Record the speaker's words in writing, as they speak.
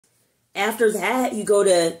after that, you go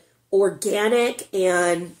to organic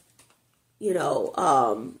and, you know,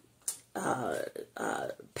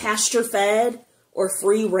 pasture-fed or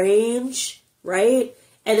free range, right?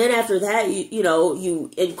 And then after that, you know,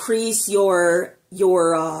 you increase your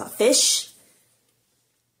fish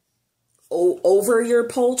over your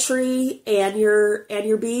poultry and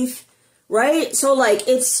your beef, right? So like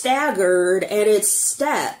it's staggered and it's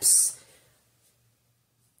steps.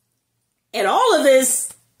 And all of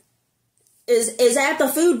this is at the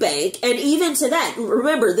food bank. And even to that,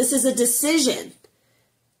 remember, this is a decision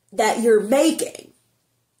that you're making.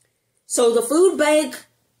 So the food bank,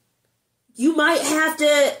 you might have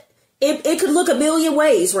to, it could look a million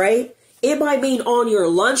ways, right? It might mean on your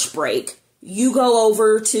lunch break, you go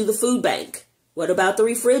over to the food bank. What about the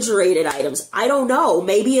refrigerated items? I don't know.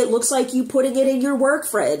 Maybe it looks like you putting it in your work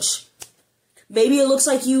fridge. Maybe it looks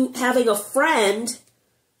like you having a friend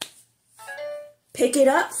pick it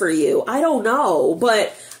up for you. I don't know.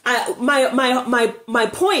 But my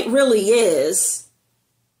point really is,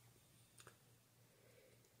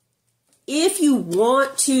 if you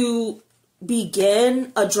want to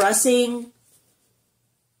begin addressing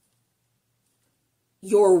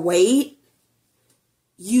your weight,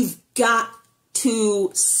 you've got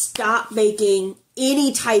to stop making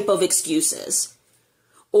any type of excuses.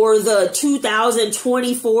 Or the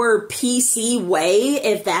 2024 PC way,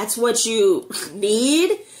 if that's what you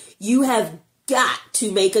need, you have got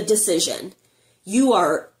to make a decision. You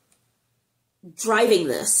are driving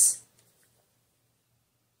this.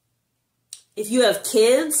 If you have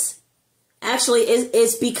kids, actually,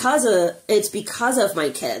 it's because of my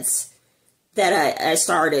kids that I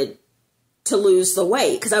started to lose the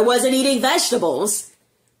weight, because I wasn't eating vegetables.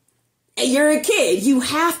 And you're a kid, you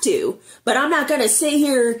have to. But I'm not gonna sit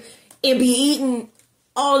here and be eating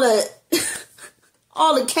all the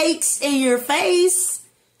cakes in your face,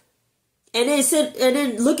 and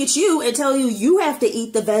then look at you and tell you have to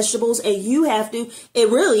eat the vegetables and you have to. It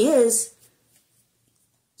really is.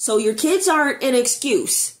 So your kids aren't an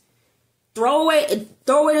excuse. Throw away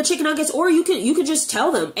the chicken nuggets, or you can just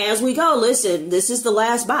tell them as we go, listen, this is the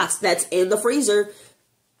last box that's in the freezer.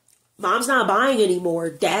 Mom's not buying anymore.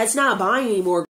 Dad's not buying anymore.